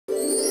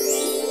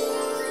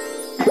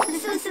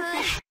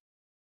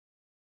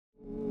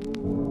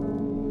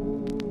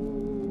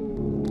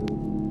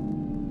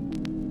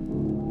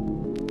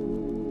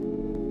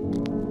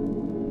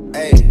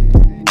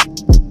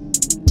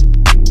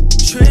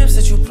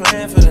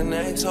plan for the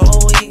next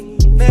whole week.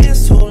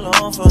 Bands too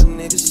long for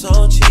niggas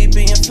so cheap.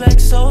 Being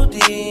flex OD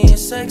and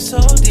sex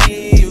OD.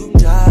 You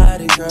got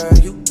it, girl,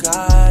 you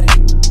got it.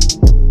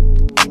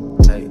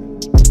 Hey,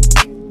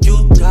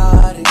 you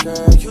got it,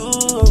 girl, you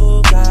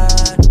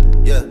got it.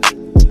 Yeah,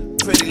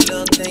 pretty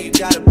little thing, you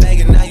got a bag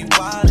and now you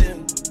wildin'.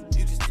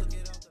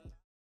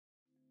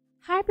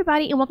 Hi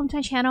everybody and welcome to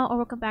my channel, or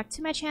welcome back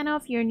to my channel.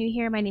 If you're new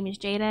here, my name is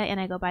Jada and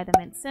I go by the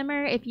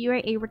mintsimmer. If you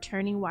are a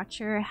returning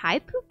watcher, hi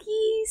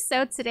pookies.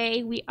 So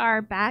today we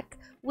are back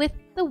with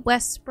the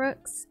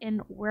Westbrooks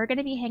and we're going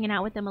to be hanging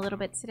out with them a little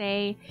bit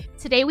today.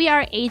 Today we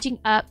are aging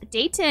up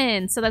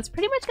Dayton, so that's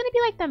pretty much going to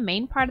be like the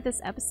main part of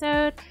this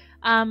episode.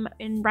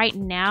 And right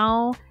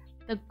now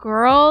the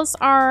girls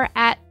are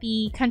at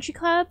the country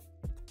club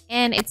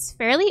and it's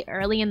fairly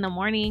early in the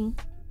morning,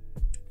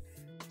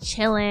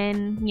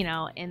 chilling, you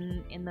know,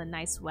 in the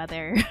nice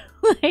weather.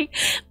 Like,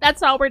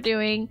 that's all we're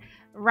doing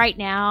right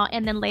now.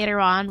 And then later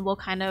on we'll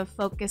kind of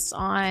focus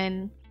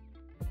on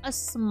a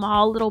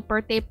small little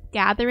birthday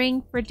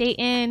gathering for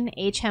Dayton,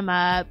 age him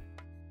up,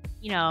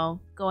 you know,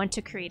 going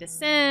to create a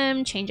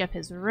sim, change up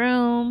his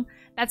room.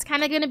 That's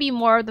kind of going to be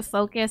more of the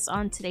focus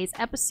on today's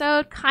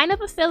episode. Kind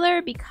of a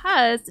filler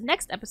because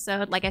next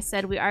episode, like I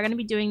said, we are going to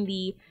be doing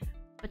the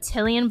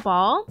Battalion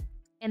Ball.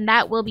 And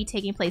that will be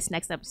taking place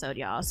next episode,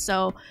 y'all.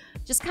 So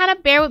just kind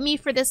of bear with me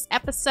for this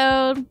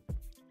episode.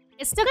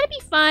 It's still going to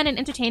be fun and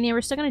entertaining.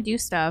 We're still going to do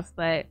stuff,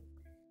 but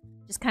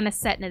just kind of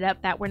setting it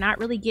up that we're not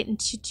really getting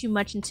too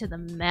much into the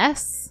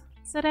mess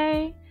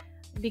today.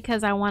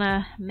 Because I want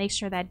to make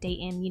sure that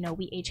Dayton, you know,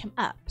 we age him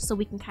up so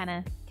we can kind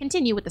of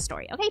continue with the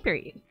story. Okay,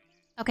 period.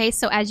 Okay,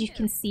 so as you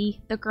can see,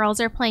 the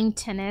girls are playing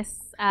tennis.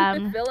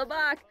 Addie's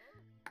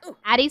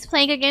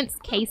playing against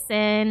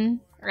Kason.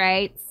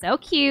 Right, so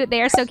cute.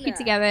 They are so cute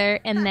together.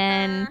 And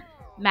then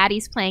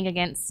Maddie's playing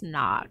against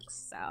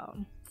Knox. So,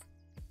 but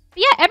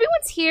yeah,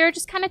 everyone's here,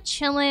 just kind of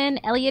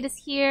chilling. Elliot is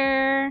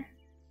here.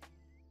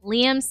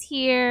 Liam's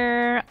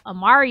here.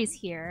 Amari's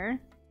here.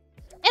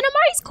 And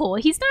Amari's cool.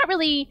 He's not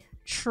really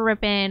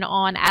tripping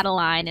on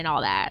Adeline and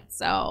all that.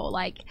 So,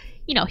 like,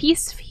 you know,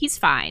 he's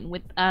fine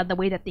with the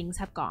way that things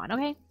have gone.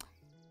 Okay.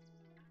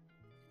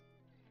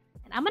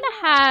 And I'm gonna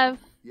have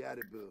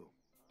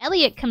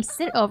Elliot come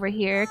sit over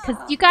here, because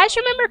you guys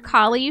remember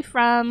Kali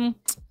from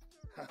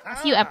a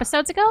few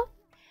episodes ago?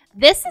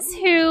 This is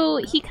who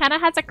he kind of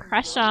has a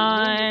crush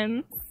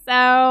on.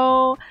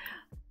 So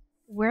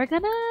we're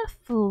gonna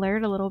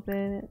flirt a little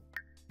bit.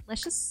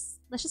 Let's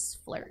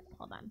just flirt.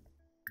 Hold on.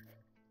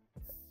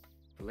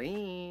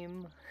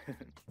 Blame.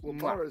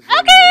 Okay,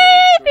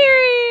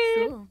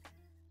 period.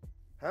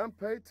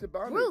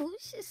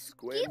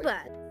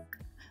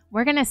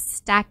 We're gonna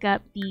stack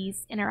up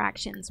these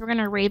interactions. We're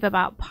gonna rave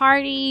about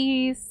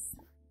parties.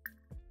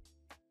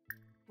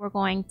 We're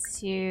going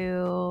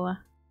to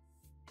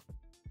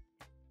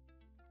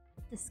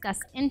discuss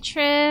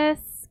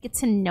interests, get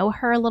to know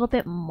her a little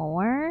bit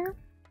more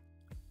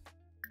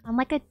on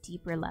like a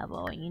deeper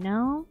level, you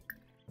know?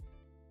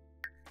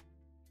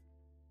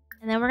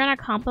 And then we're gonna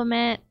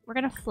compliment, we're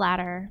gonna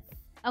flatter.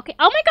 Okay,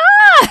 oh my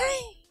god!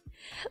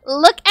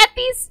 Look at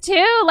these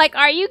two! Like,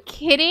 are you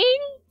kidding?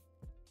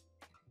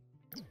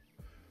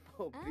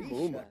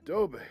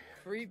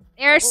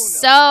 They're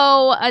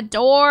so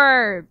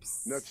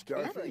adorbs.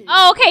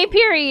 Oh, okay,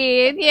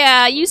 period.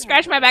 Yeah, you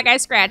scratch my back, I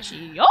scratch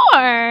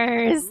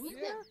yours.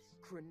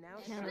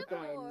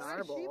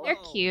 They're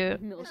cute.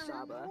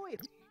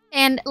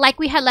 And like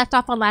we had left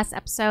off on last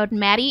episode,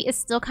 Maddie is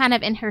still kind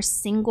of in her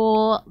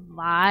single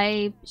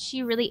vibe.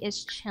 She really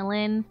is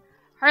chilling.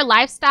 Her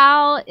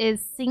lifestyle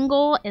is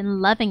single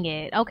and loving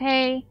it,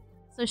 okay?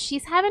 So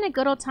she's having a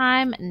good old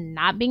time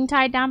not being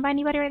tied down by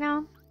anybody right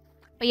now.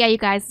 But yeah, you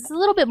guys, it's a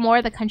little bit more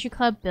of the country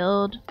club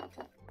build.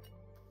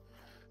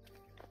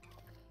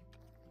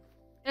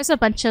 There's a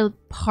bunch of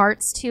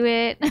parts to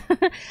it.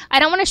 I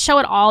don't want to show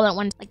it all at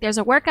once. Like, there's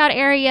a workout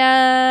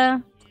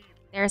area.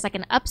 There's like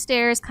an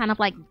upstairs kind of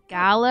like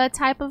gala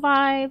type of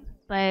vibe.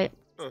 But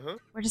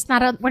we're just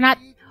not, we're not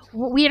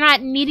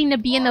needing to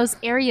be in those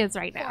areas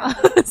right now.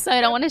 So I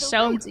don't want to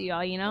show them to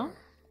y'all, you know?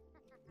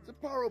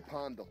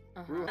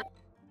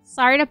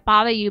 Sorry to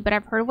bother you, but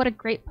I've heard what a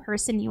great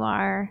person you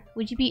are.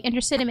 Would you be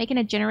interested in making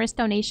a generous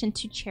donation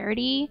to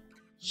charity?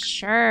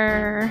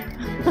 Sure.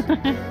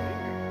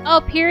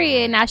 Oh,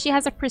 period. Now she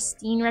has a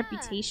pristine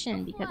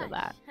reputation because of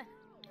that.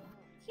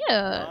 Cute.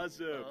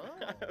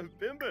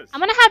 I'm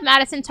gonna have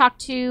Madison talk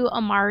to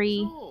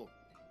Amari.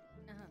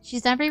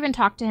 She's never even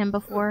talked to him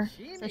before,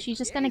 so she's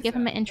just gonna give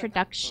him an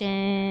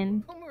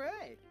introduction.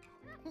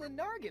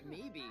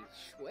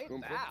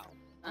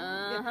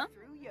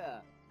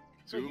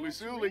 So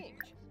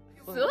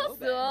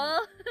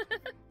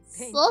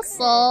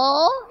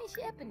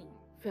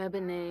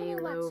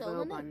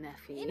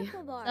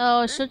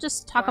she'll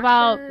just talk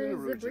about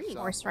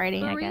horse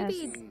riding, I guess.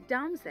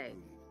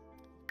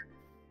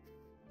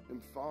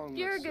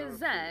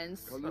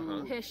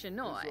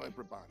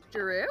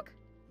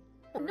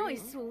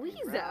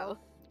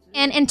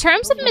 And in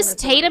terms of Miss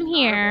Tatum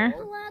here,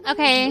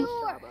 okay,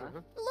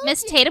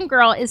 Miss Tatum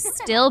girl is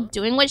still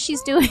doing what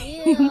she's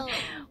doing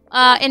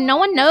And no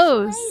one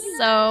knows,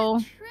 so...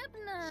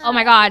 Oh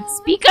my god,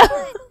 speak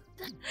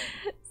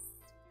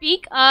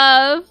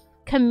of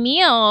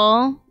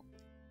Camille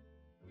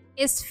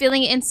is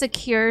feeling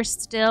insecure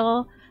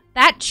still.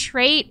 That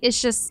trait is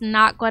just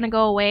not going to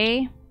go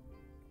away.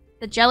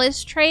 The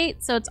jealous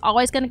trait, so it's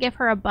always going to give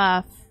her a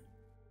buff.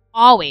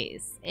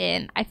 Always.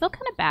 And I feel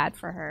kind of bad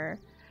for her.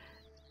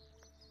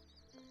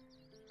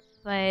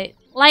 But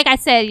like I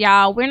said,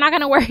 y'all, we're not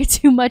going to worry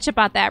too much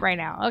about that right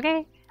now,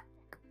 okay?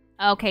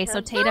 Okay,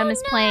 so Tatum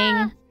is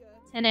playing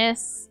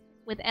tennis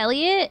with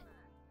Elliot.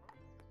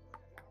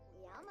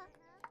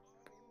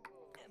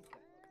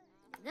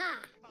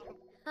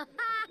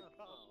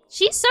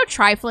 She's so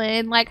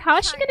trifling. Like, how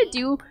is she gonna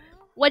do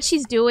what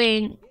she's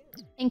doing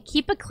and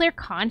keep a clear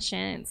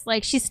conscience?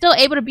 Like, she's still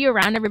able to be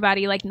around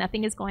everybody like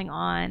nothing is going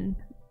on.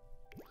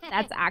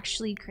 That's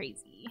actually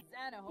crazy.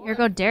 Here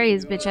go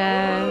Darius,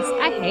 bitches.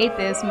 I hate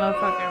this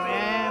motherfucker,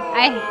 man.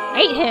 I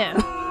hate him.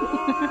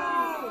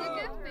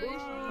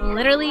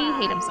 Literally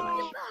hate him so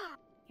much.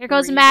 Here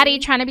goes Maddie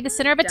trying to be the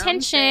center of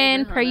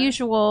attention, per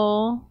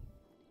usual.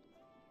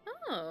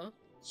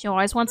 She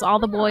always wants all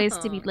the boys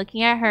to be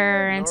looking at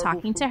her and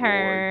talking to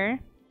her.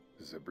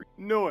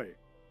 Noi.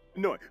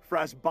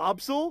 Fras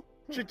Bobsel?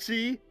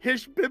 Chichi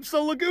Hish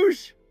Bibsel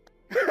Lagoosh.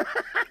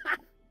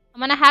 I'm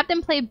gonna have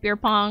them play beer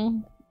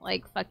pong.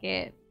 Like, fuck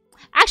it.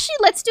 Actually,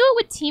 let's do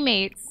it with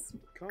teammates.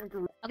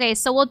 Okay,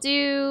 so we'll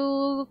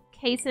do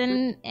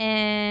Kaysen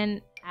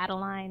and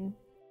Adeline.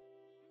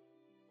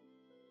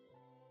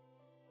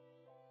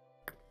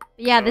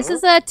 Yeah, this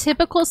is a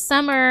typical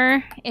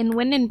summer in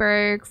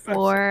Windenburg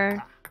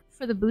for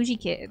the bougie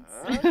kids.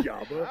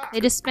 They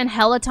just spend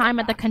hella time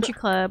at the country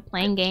club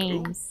playing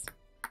games.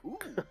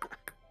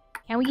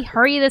 Can we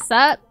hurry this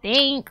up?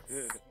 Thanks.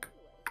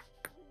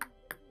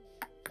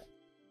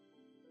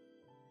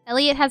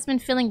 Elliot has been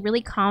feeling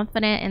really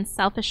confident and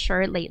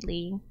self-assured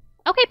lately.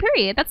 Okay,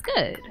 period. That's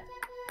good.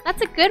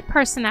 That's a good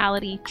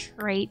personality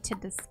trait to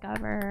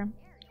discover.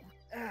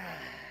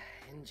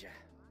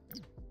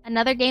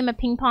 Another game of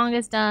ping pong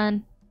is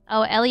done.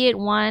 Oh, Elliot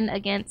won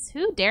against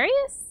who?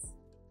 Darius?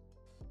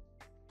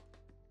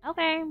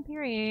 Okay,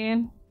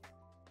 period.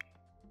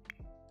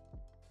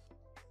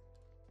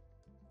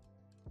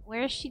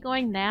 Where is she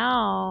going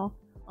now?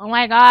 Oh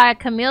my god,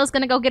 Camille's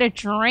gonna go get a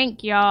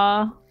drink,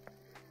 y'all.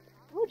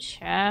 Ooh,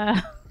 child.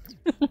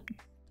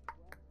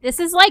 This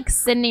is like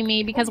sending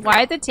me because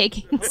why is it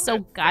taking so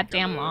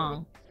goddamn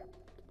long?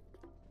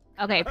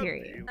 Okay,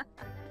 period.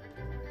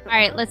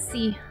 Alright, let's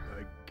see.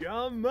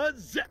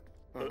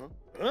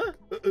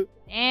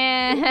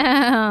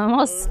 Damn,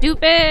 all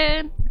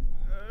stupid.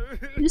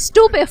 You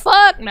stupid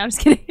fuck! No, I'm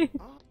just kidding.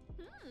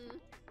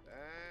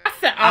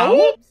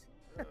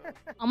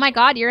 Oh my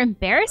god, you're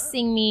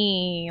embarrassing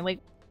me. Like,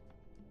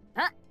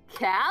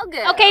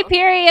 okay,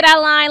 period,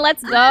 Adeline,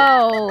 let's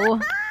go.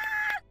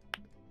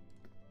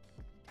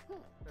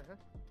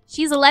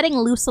 She's letting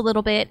loose a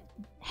little bit.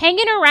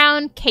 Hanging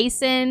around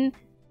Kaysen,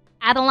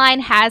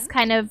 Adeline has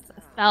kind of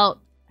felt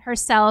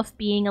herself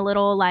being a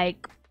little,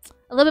 like,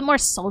 a little bit more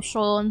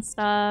social and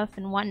stuff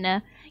and wanting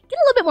to get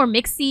a little bit more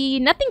mixy.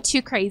 Nothing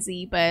too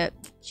crazy, but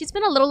she's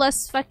been a little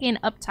less fucking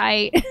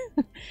uptight.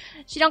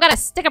 She don't got a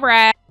stick of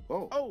bread.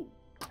 Oh.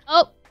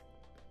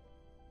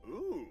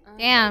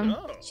 Damn.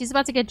 She's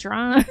about to get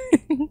drunk.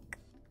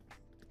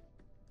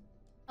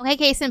 Okay,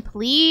 Kaysen,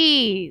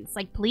 please.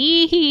 Like,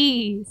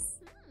 please.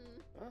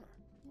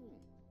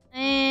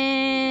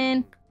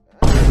 And...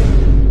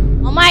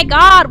 oh my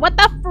god, what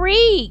the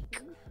freak?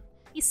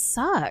 He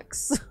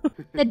sucks.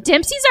 The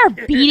Dempseys are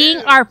beating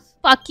our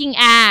fucking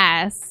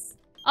ass.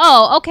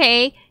 Oh,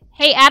 okay.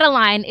 Hey,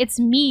 Adeline, it's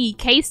me,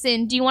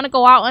 Kaysen. Do you want to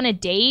go out on a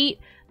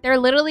date? They're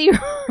literally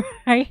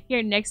right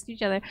here next to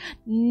each other.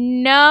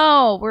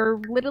 No, we're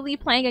literally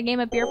playing a game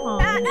of beer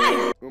pong.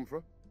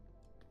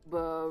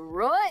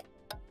 Oh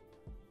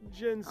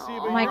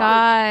my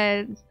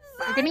god.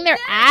 They're getting their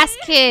ass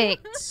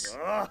kicked.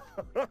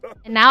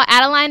 And now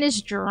Adeline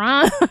is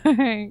drunk.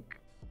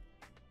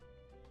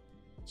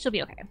 She'll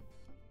be okay.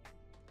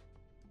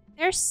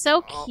 They're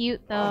so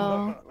cute,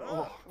 though.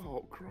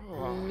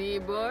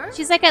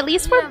 She's like, at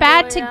least we're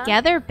bad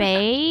together,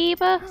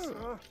 babe.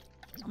 Oh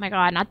my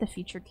god, not the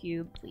future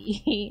cube,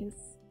 please.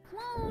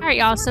 Alright,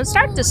 y'all, so it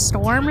started to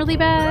storm really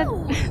bad.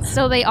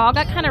 So they all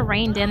got kind of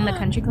reined in the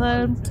country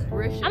club.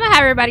 I'm gonna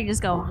have everybody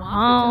just go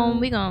home.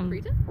 We're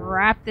gonna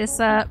wrap this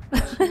up.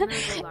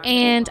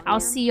 And I'll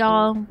see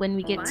y'all when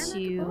we get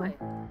to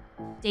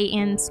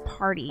Dayton's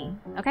party,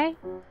 okay?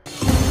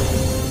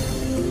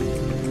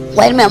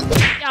 Wait a minute.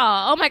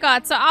 Y'all, oh my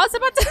god, so I was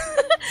about to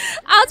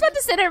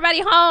send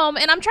everybody home,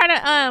 and I'm trying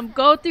to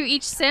go through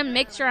each sim,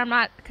 make sure I'm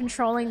not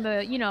controlling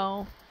the, you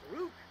know,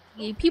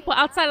 the people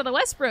outside of the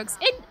Westbrooks.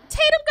 And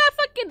Tatum got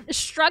fucking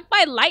struck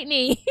by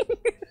lightning.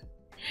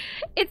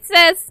 It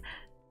says,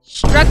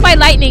 struck by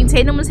lightning.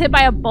 Tatum was hit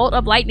by a bolt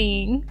of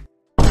lightning.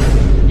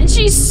 And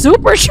she's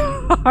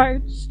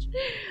supercharged.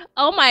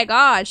 Oh my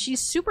god, she's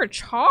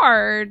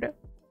supercharged.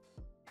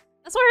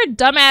 That's what her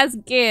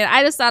dumbass get.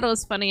 I just thought it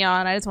was funny, y'all,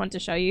 and I just wanted to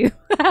show you.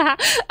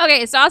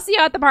 Okay, so I'll see you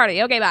at the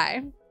party. Okay,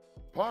 bye.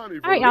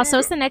 Alright, y'all, so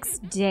it's the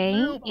next day,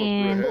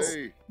 and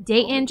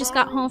Dayton just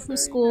got home from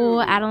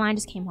school. Adeline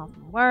just came home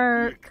from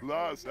work.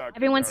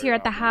 Everyone's here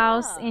at the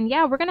house, and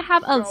yeah, we're gonna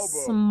have a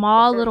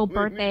small little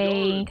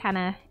birthday kind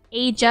of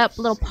age up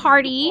little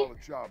party.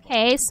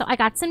 Okay, so I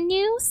got some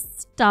new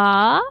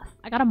stuff.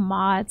 I got a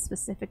mod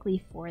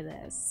specifically for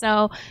this.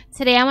 So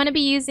today I'm gonna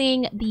be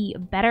using the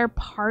Better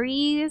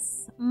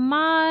Parties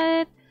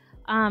mod.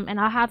 And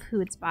I'll have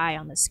who it's by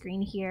on the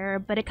screen here,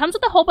 but it comes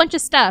with a whole bunch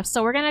of stuff,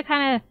 so we're gonna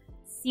kind of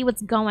see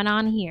what's going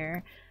on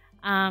here.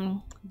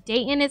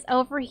 Dayton is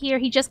over here.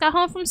 He just got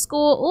home from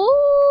school.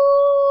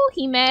 Ooh,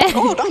 he mad.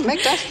 Oh, don't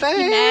make that face.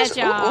 He mad,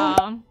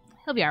 y'all.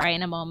 He'll be all right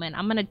in a moment.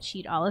 I'm gonna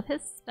cheat all of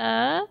his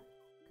stuff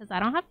because I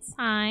don't have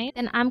time.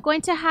 Then I'm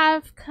going to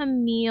have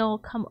Camille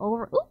come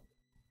over. Ooh,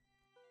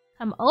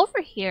 come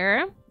over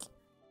here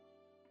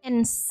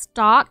and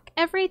stock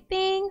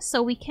everything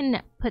so we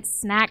can put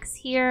snacks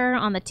here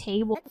on the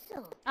table.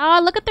 Oh,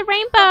 look at the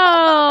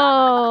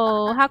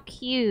rainbow! How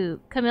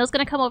cute. Camille's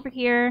gonna come over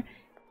here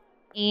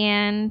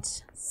and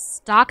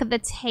stock the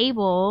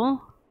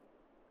table.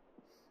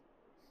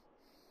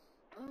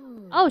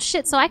 Oh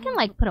shit, so I can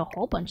like put a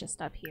whole bunch of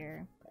stuff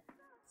here.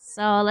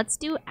 So let's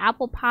do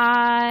apple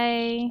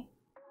pie,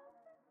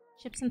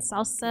 chips and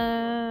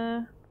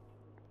salsa.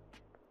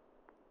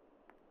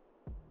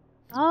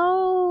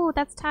 Oh,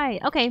 that's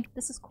tight. Okay,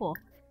 this is cool.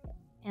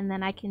 And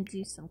then I can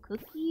do some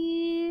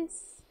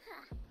cookies.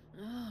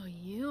 Oh,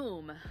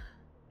 yum.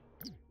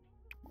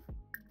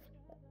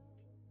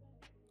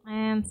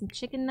 And some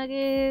chicken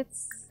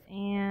nuggets.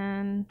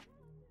 And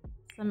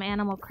some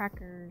animal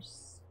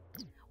crackers.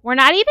 We're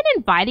not even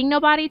inviting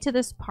nobody to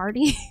this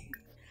party.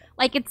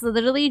 Like, it's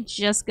literally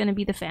just gonna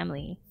be the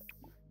family.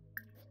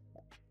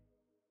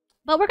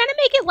 But we're gonna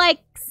make it, like,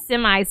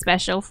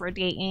 semi-special for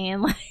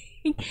Dayton. Like,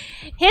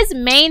 his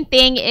main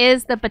thing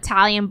is the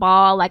battalion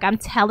ball. Like, I'm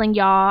telling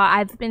y'all,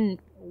 I've been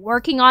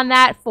working on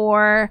that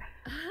for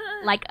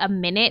like a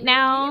minute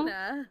now.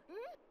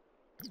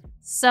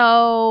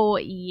 So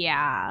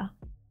yeah,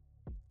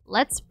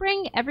 let's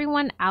bring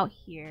everyone out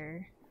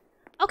here.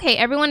 Okay,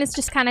 everyone is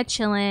just kind of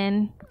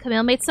chilling.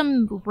 Camille made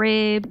some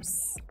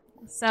ribs,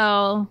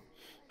 so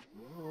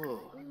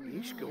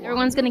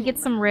everyone's gonna get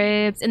some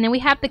ribs, and then we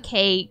have the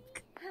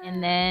cake,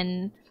 and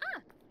then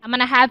I'm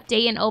gonna have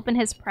Dayton open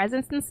his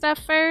presents and stuff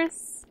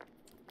first.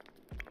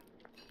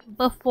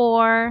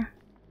 Before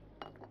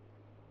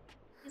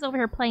he's over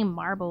here playing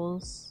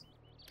marbles.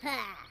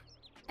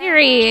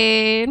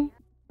 Period.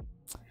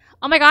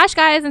 Oh my gosh,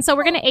 guys. And so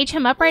we're gonna age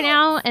him up right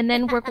now, and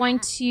then we're going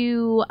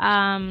to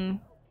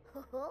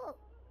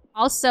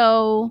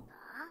also,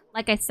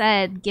 like I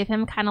said, give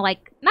him kind of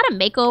like, not a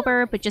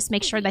makeover, but just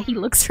make sure that he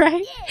looks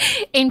right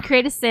and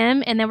create a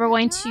sim. And then we're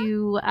going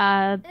to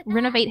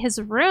renovate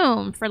his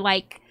room for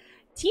like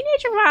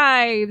teenager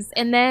vibes.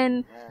 And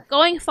then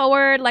going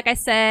forward, like I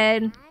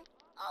said,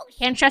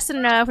 can't stress it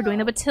enough, we're doing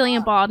the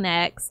battalion ball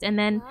next, and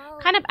then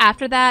kind of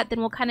after that, then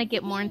we'll kind of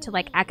get more into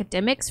like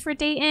academics for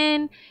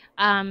Dayton,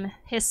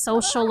 his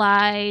social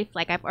life.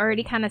 Like, I've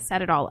already kind of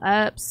set it all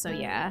up, so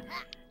yeah,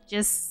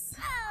 just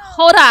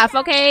hold off,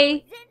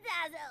 okay?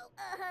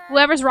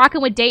 Whoever's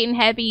rocking with Dayton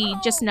heavy,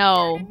 just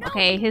know,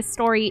 okay, his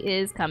story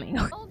is coming.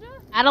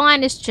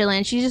 Adeline is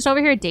chilling. She's just over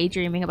here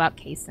daydreaming about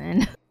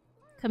Kason.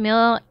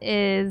 Camille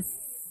is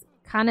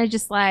kind of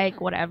just like,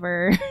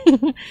 whatever.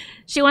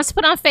 She wants to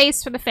put on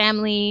face for the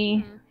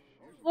family.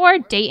 For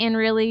Dayton,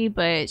 really,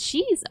 but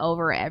she's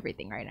over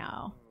everything right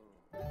now.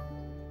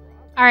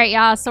 Alright,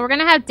 y'all, so we're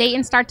gonna have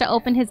Dayton start to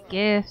open his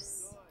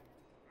gifts.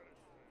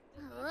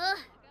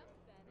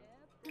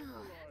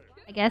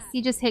 I guess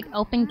you just hit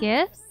open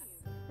gifts.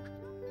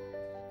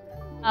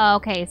 Oh,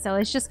 okay, so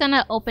it's just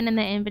gonna open in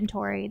the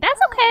inventory. That's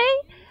okay.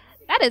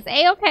 That is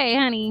a-okay,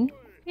 honey.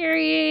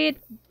 Period.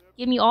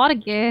 Give me all the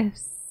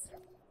gifts.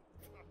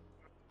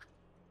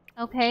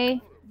 Okay.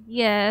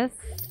 Yes.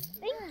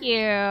 Thank you.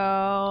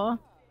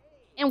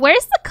 And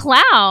where's the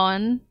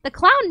clown? The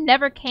clown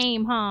never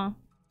came, huh?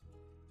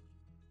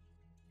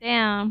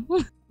 Damn.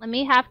 Let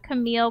me have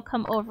Camille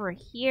come over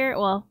here.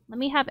 Well, let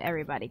me have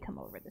everybody come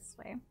over this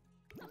way.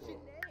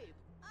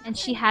 And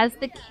she has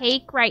the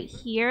cake right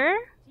here.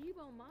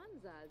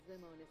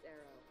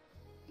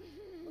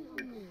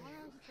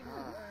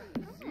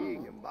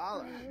 And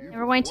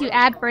we're going to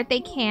add birthday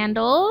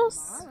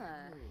candles.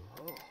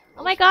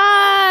 Oh my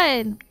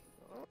god!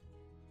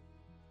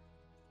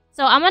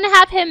 So I'm gonna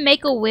have him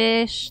make a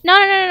wish. No,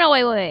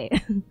 wait.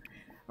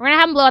 We're gonna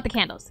have him blow out the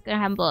candles. Gonna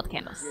have him blow out the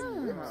candles.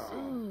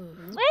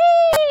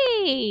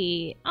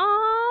 Wait!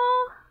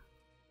 Aww!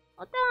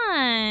 Hold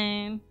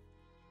on.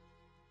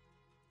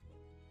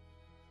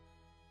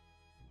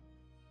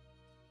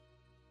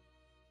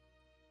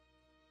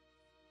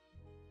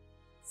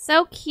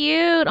 So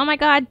cute! Oh my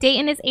god,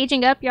 Dayton is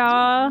aging up,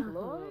 y'all.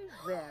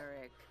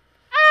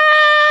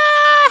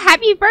 Ah!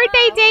 Happy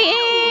birthday,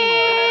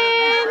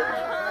 Dayton!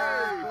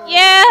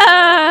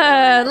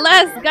 Yeah!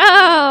 Let's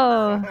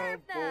go!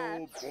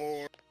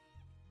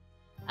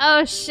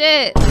 Oh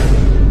shit!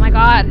 Oh my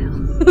god.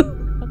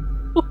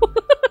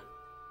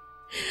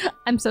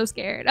 I'm so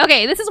scared.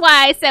 Okay, this is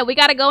why I said we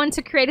gotta go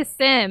into create a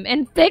sim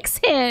and fix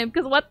him.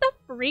 Because what the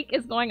freak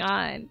is going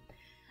on?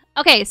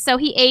 Okay, so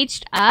he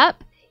aged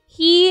up.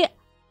 He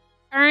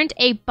earned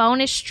a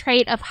bonus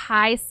trait of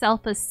high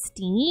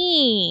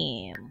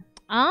self-esteem.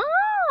 Ah,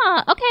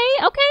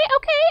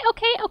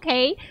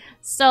 okay.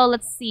 So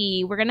let's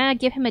see. We're gonna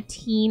give him a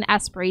teen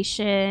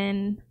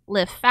aspiration,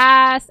 live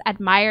fast,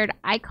 admired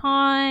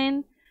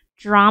icon,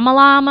 drama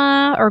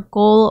llama, or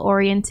goal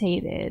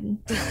orientated.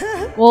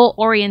 Goal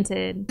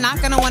oriented.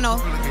 Not gonna wanna,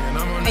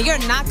 and you're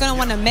not gonna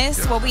wanna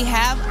miss what we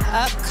have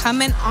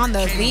upcoming on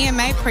the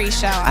VMA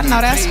pre-show. I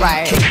know that's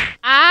right.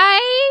 I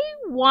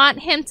want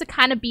him to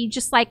kind of be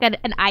just like an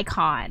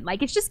icon.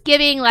 Like it's just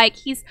giving like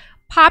he's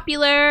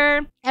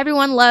popular.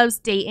 Everyone loves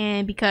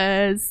Dayton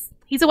because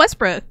he's a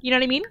Westbrook. You know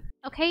what I mean?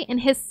 Okay, and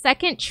his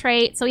second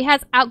trait, so he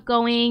has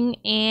outgoing,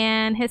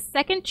 and his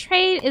second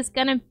trait is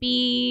gonna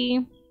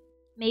be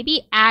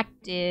maybe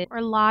active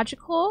or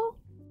logical.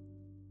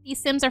 These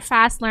Sims are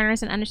fast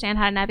learners and understand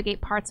how to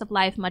navigate parts of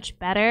life much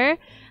better.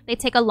 They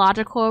take a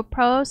logical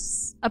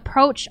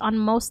approach on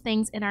most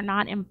things and are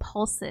not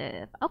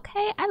impulsive.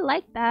 Okay, I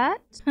like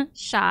that.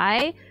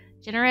 Shy,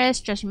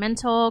 generous,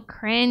 judgmental,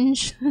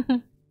 cringe.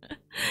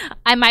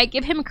 I might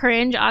give him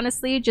cringe,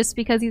 honestly, just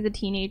because he's a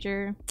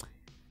teenager.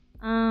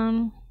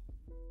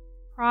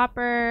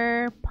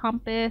 Proper,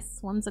 pompous,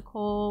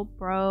 whimsical,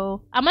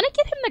 bro. I'm gonna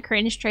give him the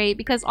cringe trait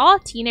because all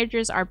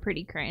teenagers are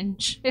pretty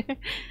cringe.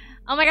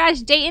 Oh my gosh,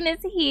 Dayton is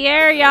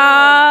here,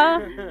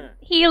 y'all.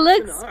 He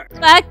looks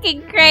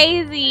fucking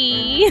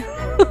crazy.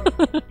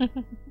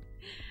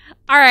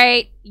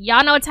 Alright,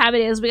 y'all know what time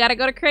it is. We gotta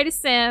go to create a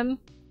sim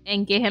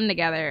and get him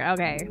together.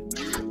 Okay.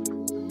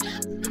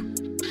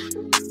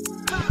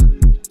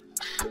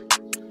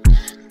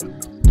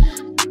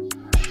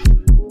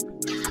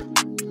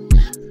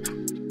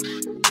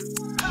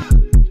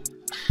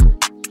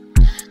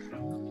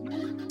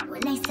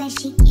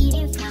 She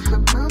eating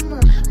from her mama.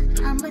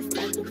 I'm a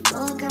fake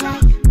vulgar,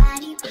 right?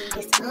 Body big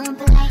as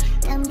unpolite.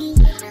 Don't be in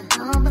a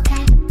humble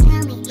kind.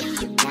 Tell me,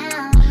 is you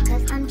down?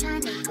 Cause I'm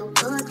trying to go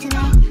good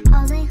tonight.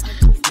 All the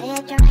hoes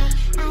said you're right.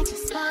 I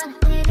just wanna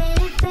live in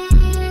a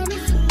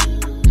fantasy.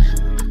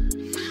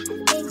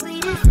 I think we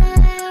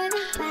deserve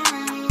it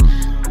right.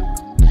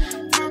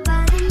 Top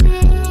of the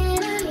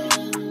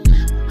memories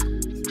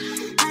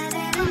I've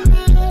ever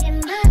made in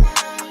my life.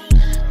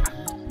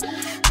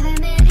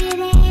 Permitted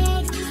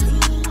ecstasy.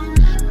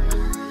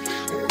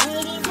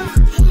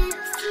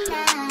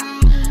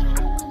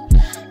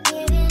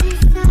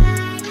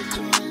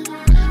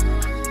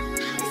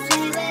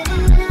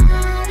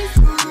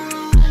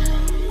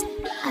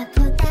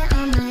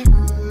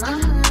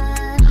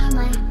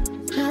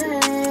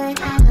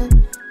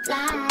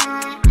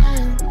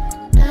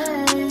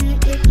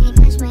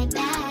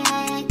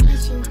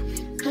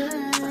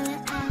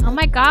 Oh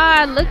my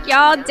god, look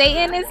y'all,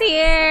 Dayton is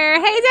here.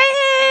 Hey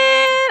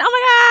Dayton! Oh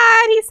my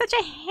god, he's such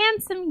a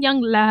handsome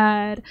young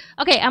lad.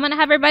 Okay, I'm gonna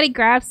have everybody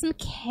grab some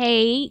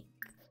cake.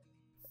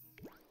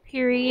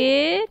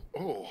 Period.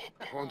 Oh,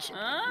 Ponce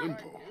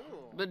Limpo.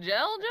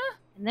 Bajelja?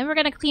 And then we're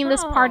gonna clean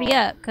this party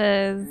up,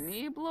 cause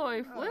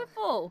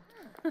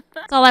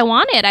that's all I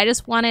wanted. I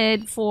just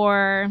wanted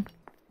for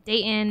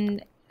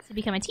Dayton to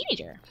become a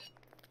teenager.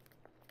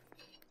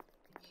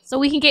 So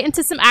we can get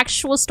into some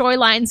actual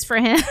storylines for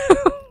him.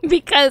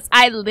 Because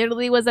I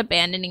literally was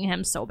abandoning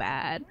him so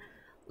bad.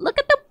 Look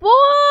at the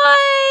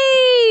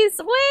boys!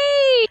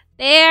 Wait!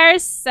 They're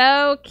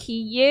so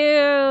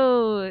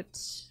cute.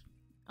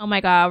 Oh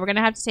my god, we're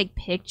gonna have to take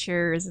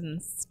pictures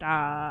and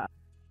stuff.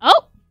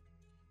 Oh!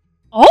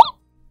 Oh!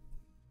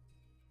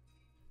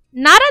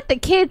 Not at the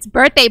kid's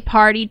birthday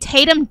party.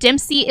 Tatum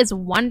Dempsey is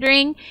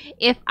wondering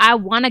if I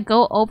want to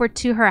go over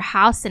to her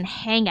house and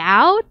hang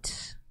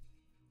out.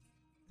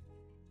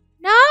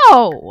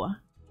 No!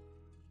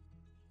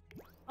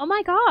 Oh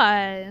my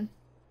god.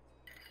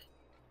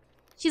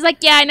 She's like,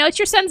 yeah, I know it's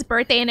your son's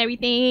birthday and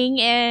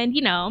everything, and,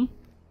 you know,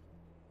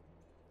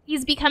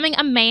 he's becoming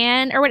a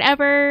man or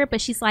whatever, but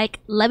she's like,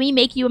 let me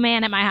make you a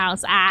man at my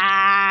house.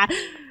 Ah!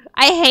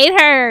 I hate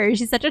her.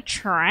 She's such a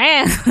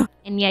tramp.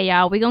 And yeah,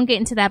 y'all, we're gonna get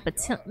into that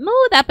battalion.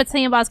 Ooh, that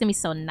battalion ball is gonna be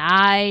so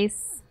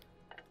nice.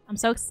 I'm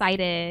so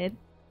excited.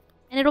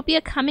 And it'll be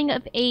a coming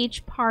of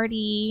age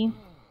party.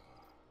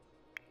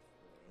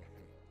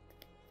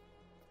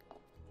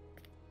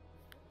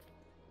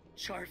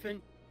 Charfin,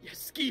 ya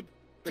skeep,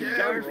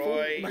 Damn,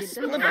 Roy.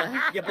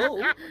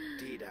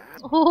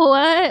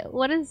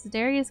 What is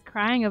Darius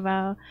crying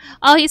about?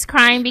 Oh, he's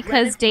crying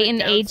because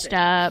Dayton aged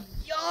up.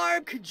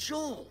 Yarb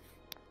cajole.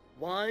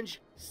 Wanj,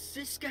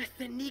 Siska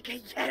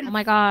Thanika Yen. Oh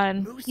my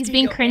god. He's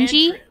being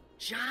cringy?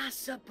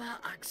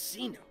 Jasapa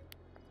Oxino.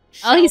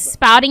 Oh, he's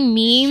spouting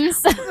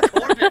memes.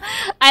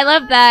 I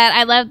love that.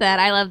 I love that.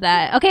 I love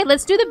that. Okay,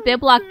 let's do the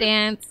bib lock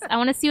dance. I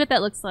want to see what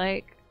that looks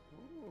like.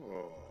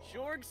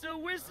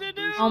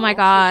 Oh my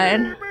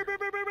god.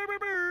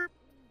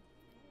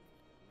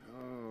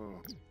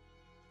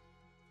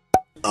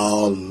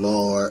 Oh,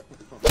 Lord.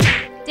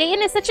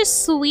 Dayton is such a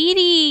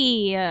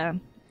sweetie.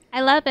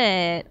 I love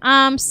it.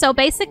 So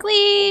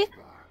basically,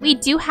 We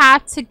do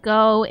have to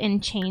go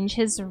and change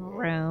his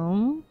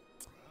room.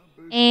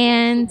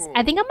 And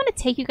I think I'm going to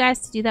take you guys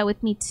to do that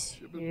with me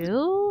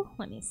too.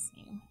 Let me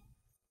see.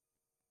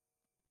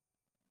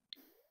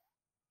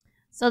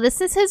 So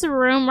this is his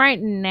room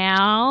right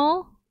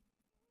now.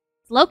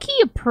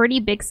 Low-key a pretty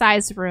big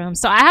sized room.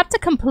 So I have to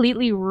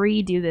completely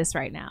redo this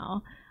right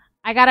now.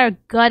 I gotta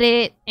gut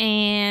it,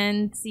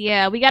 and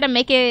yeah, we gotta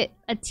make it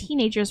a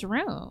teenager's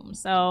room.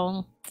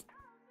 So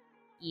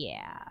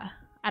yeah,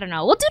 I don't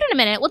know. We'll do it in a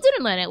minute. We'll do it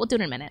in a minute. We'll do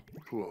it in a minute.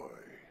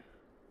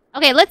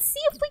 Okay, let's see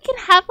if we can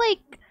have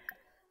like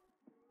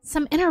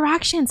some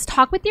interactions.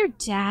 Talk with your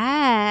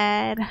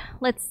dad.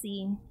 Let's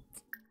see.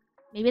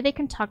 Maybe they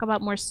can talk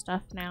about more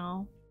stuff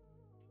now.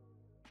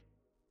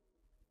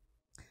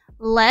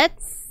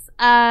 Let's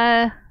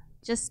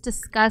just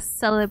discuss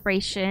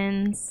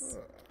celebrations.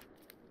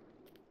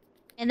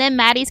 And then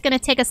Maddie's gonna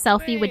take a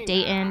selfie with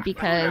Dayton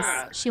because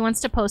she wants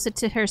to post it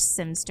to her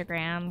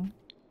Simstagram.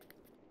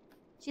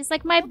 She's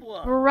like, my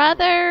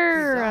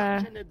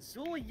brother.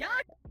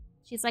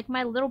 She's like,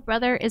 my little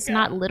brother is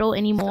not little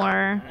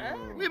anymore.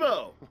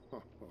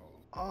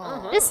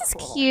 This is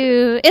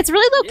cute. It's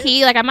really low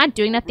key. Like, I'm not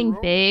doing nothing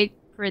big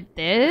for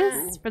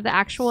this, for the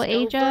actual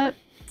age up.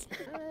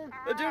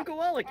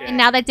 And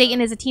now that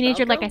Dayton is a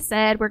teenager, like I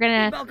said, we're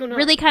gonna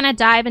really kind of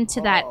dive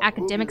into that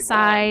academic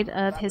side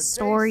of his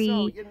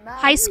story.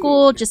 High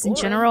school, just in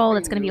general,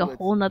 that's gonna be a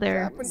whole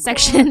nother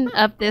section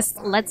of this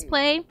Let's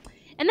Play.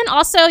 And then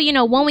also, you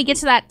know, when we get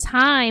to that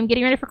time,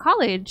 getting ready for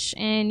college.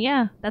 And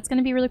yeah, that's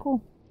gonna be really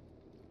cool.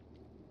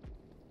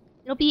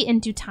 It'll be in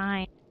due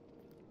time.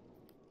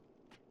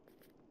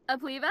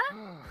 Apliva?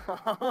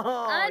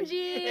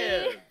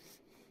 Angie!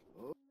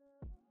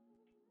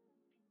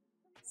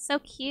 So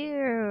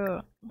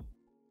cute.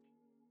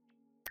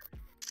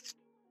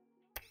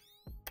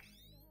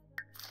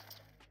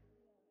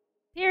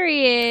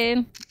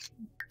 Period.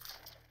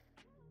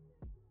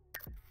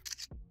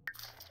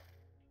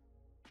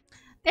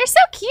 They're so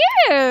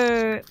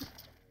cute.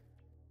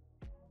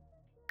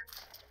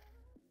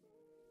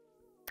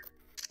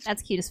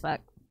 That's cute as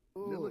fuck.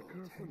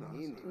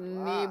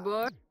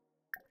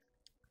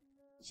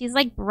 She's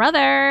like,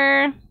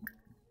 brother.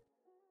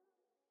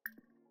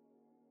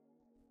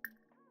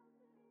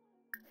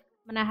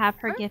 I'm gonna have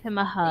her give him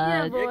a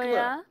hug.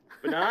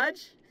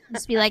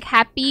 Just be like,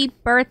 happy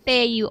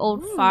birthday, you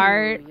old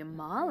fart.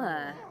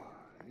 Yamala.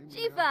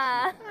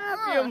 Jiva.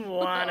 Happy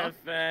Moana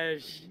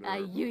fish.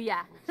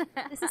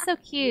 This is so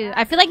cute.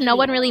 I feel like no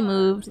one really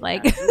moved.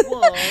 Like,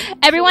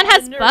 everyone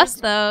has buffs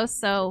though,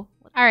 so.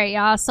 Alright,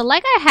 y'all. So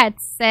like I had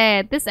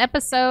said, this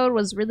episode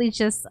was really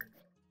just,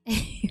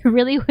 it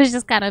really was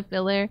just kind of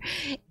filler.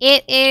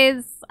 It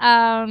is,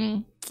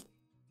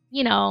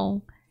 you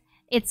know,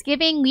 it's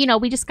giving, you know,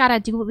 we just gotta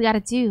do what we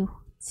gotta do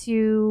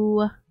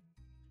to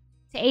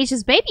age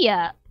this baby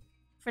up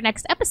for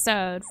next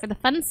episode, for the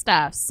fun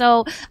stuff.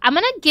 So I'm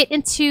gonna get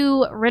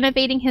into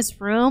renovating his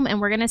room, and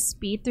we're gonna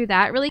speed through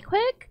that really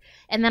quick,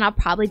 and then I'll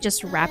probably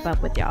just wrap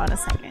up with y'all in a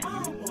second.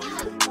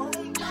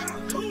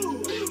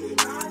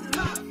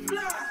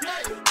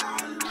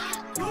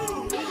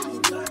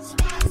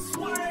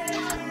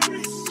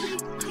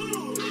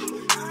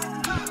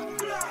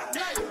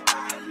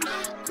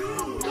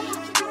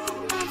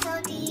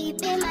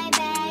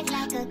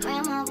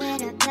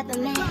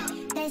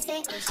 They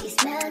say, oh, she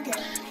smell good.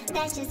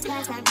 That's just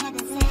cause I'm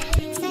having sex.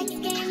 Sex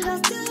game goes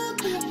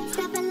stupid.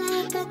 Stopping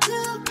like a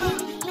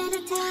groupie. Let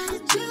her tell the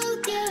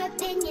truth. Your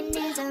opinion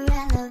is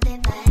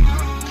irrelevant, but I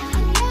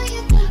know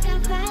you think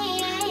I'm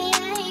fine.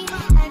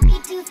 I'd be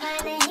too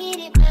fine to hit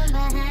it from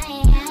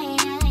behind.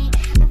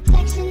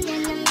 Reflection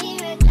in the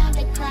mirror, don't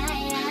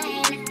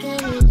decline.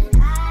 Can't even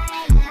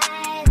lie.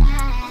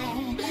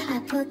 I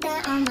put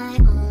that on my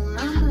own,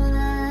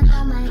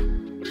 on my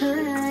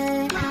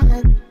hood. I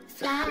look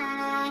fly.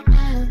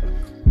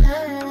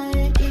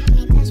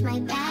 My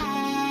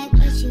bag,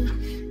 but you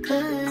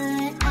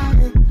could. I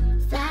look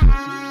fly,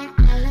 I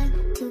look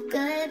too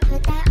good.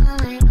 Put that on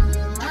my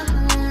hood.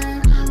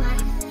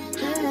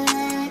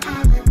 I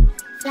look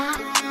fly,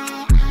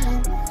 I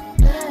look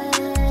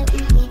good.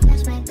 You can't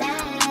touch my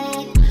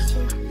bag, but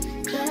you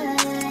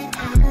could. I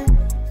look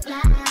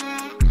fly,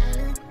 I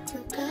look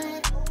too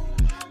good.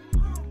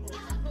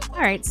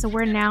 Alright, so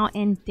we're now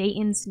in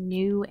Dayton's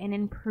new and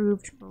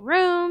improved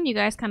room. You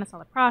guys kind of saw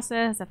the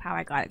process of how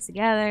I got it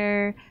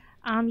together.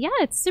 Yeah,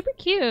 it's super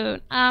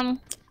cute. I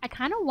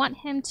kind of want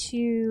him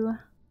to...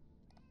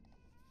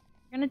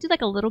 I'm gonna do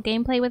like a little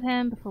gameplay with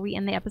him before we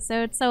end the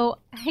episode. So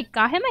I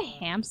got him a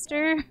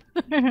hamster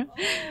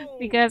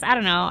because I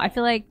don't know. I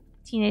feel like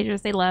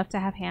teenagers, they love to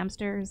have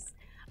hamsters.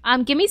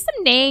 Give me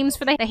some names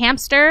for the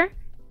hamster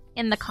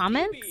in the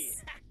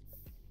comments,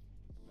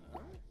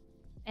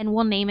 and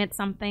we'll name it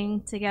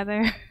something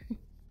together.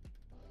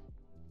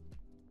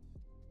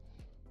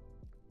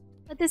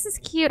 But this is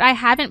cute. I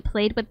haven't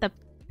played with the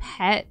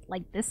pet,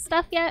 like this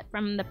stuff yet,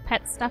 from the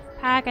pet stuff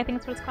pack. I think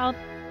that's what it's called.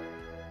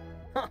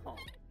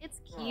 It's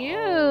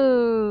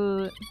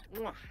cute.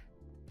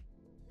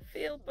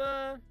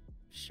 Filpa,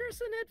 sure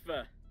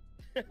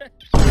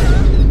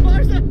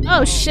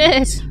Oh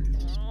shit.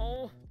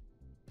 Oh.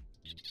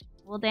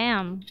 Well,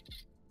 damn.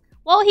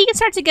 Well, he can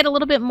start to get a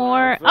little bit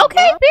more. Well,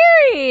 Okay,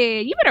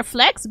 period. You better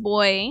flex,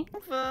 boy.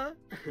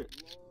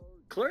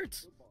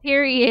 Clerks.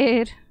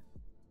 Period.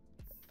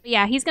 But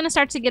yeah, he's gonna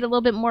start to get a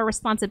little bit more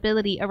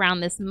responsibility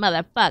around this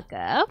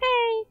motherfucker.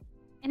 Okay.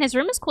 And his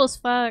room is cool as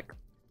fuck.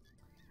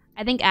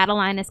 I think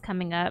Adeline is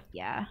coming up.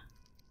 Yeah.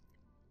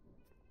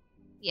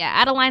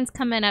 Yeah, Adeline's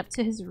coming up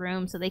to his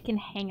room so they can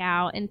hang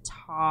out and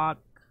talk.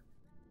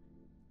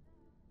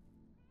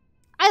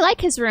 I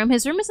like his room.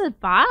 His room is a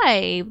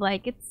vibe.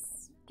 Like,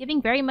 it's giving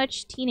very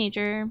much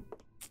teenager.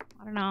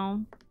 I don't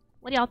know.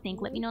 What do y'all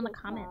think? Let me know in the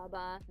comments.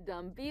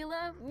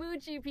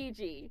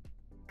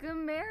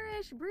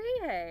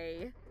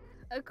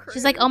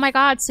 She's like, oh my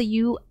god, so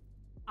you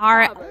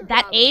are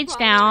that age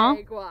now,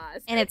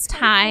 and it's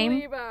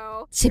time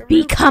to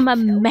become a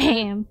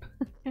man.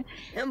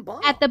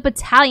 At the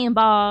battalion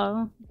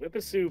ball.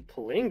 Whippasu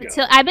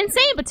Palingo. I've been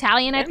saying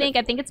battalion, I think.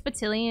 I think it's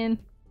battalion.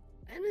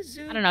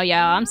 I don't know,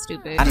 y'all. I'm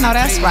stupid. I know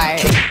that's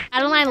right.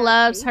 Adeline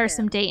loves her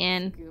some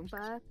Dayton.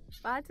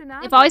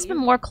 They've always been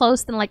more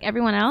close than like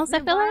everyone else, I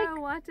feel like.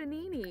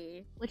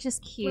 Which is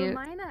cute.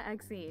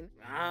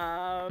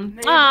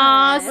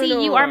 Aw,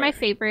 see, you are my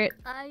favorite.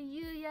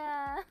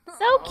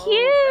 So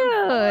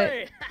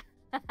cute.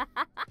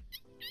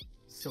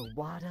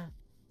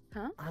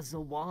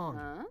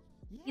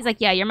 He's like,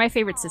 yeah, you're my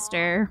favorite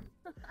sister.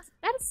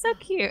 That is so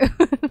cute.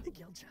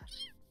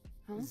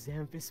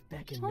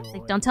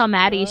 Like, don't tell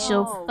Maddie,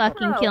 she'll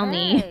fucking kill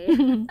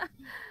me.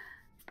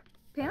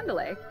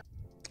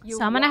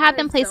 So I'm gonna have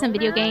them play some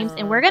video games,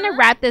 and we're gonna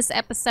wrap this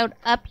episode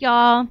up,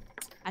 y'all.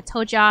 I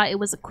told y'all it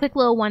was a quick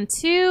little one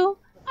too.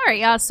 Alright,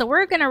 y'all, so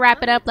we're gonna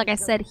wrap it up like I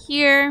said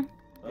here.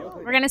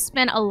 We're gonna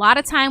spend a lot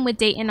of time with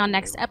Dayton on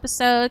next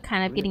episode,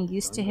 kind of getting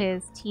used to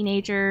his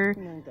teenager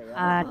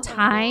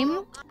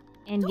time.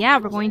 And yeah,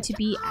 we're going to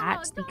be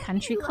at the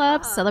country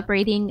club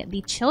celebrating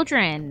the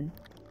children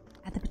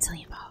at the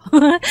battalion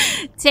ball.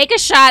 Take a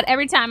shot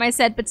every time I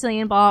said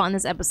battalion ball in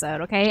this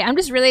episode, okay? I'm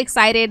just really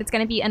excited. It's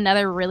going to be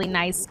another really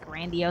nice,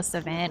 grandiose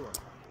event.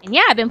 And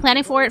yeah, I've been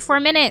planning for it for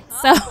a minute.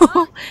 So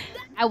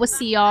I will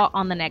see y'all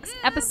on the next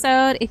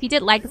episode. If you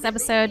did like this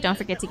episode, don't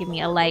forget to give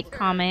me a like,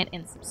 comment,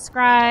 and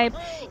subscribe.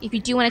 If you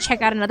do want to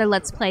check out another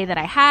Let's Play that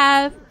I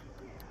have,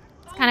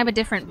 it's kind of a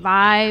different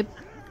vibe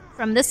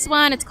from this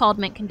one. It's called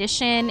Mint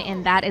Condition,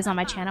 and that is on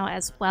my channel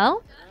as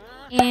well.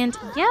 And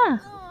yeah,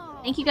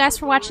 thank you guys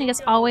for watching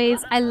as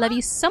always. I love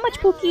you so much,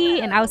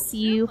 Pookie, and I'll see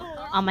you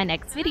on my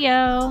next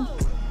video.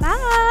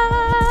 Bye!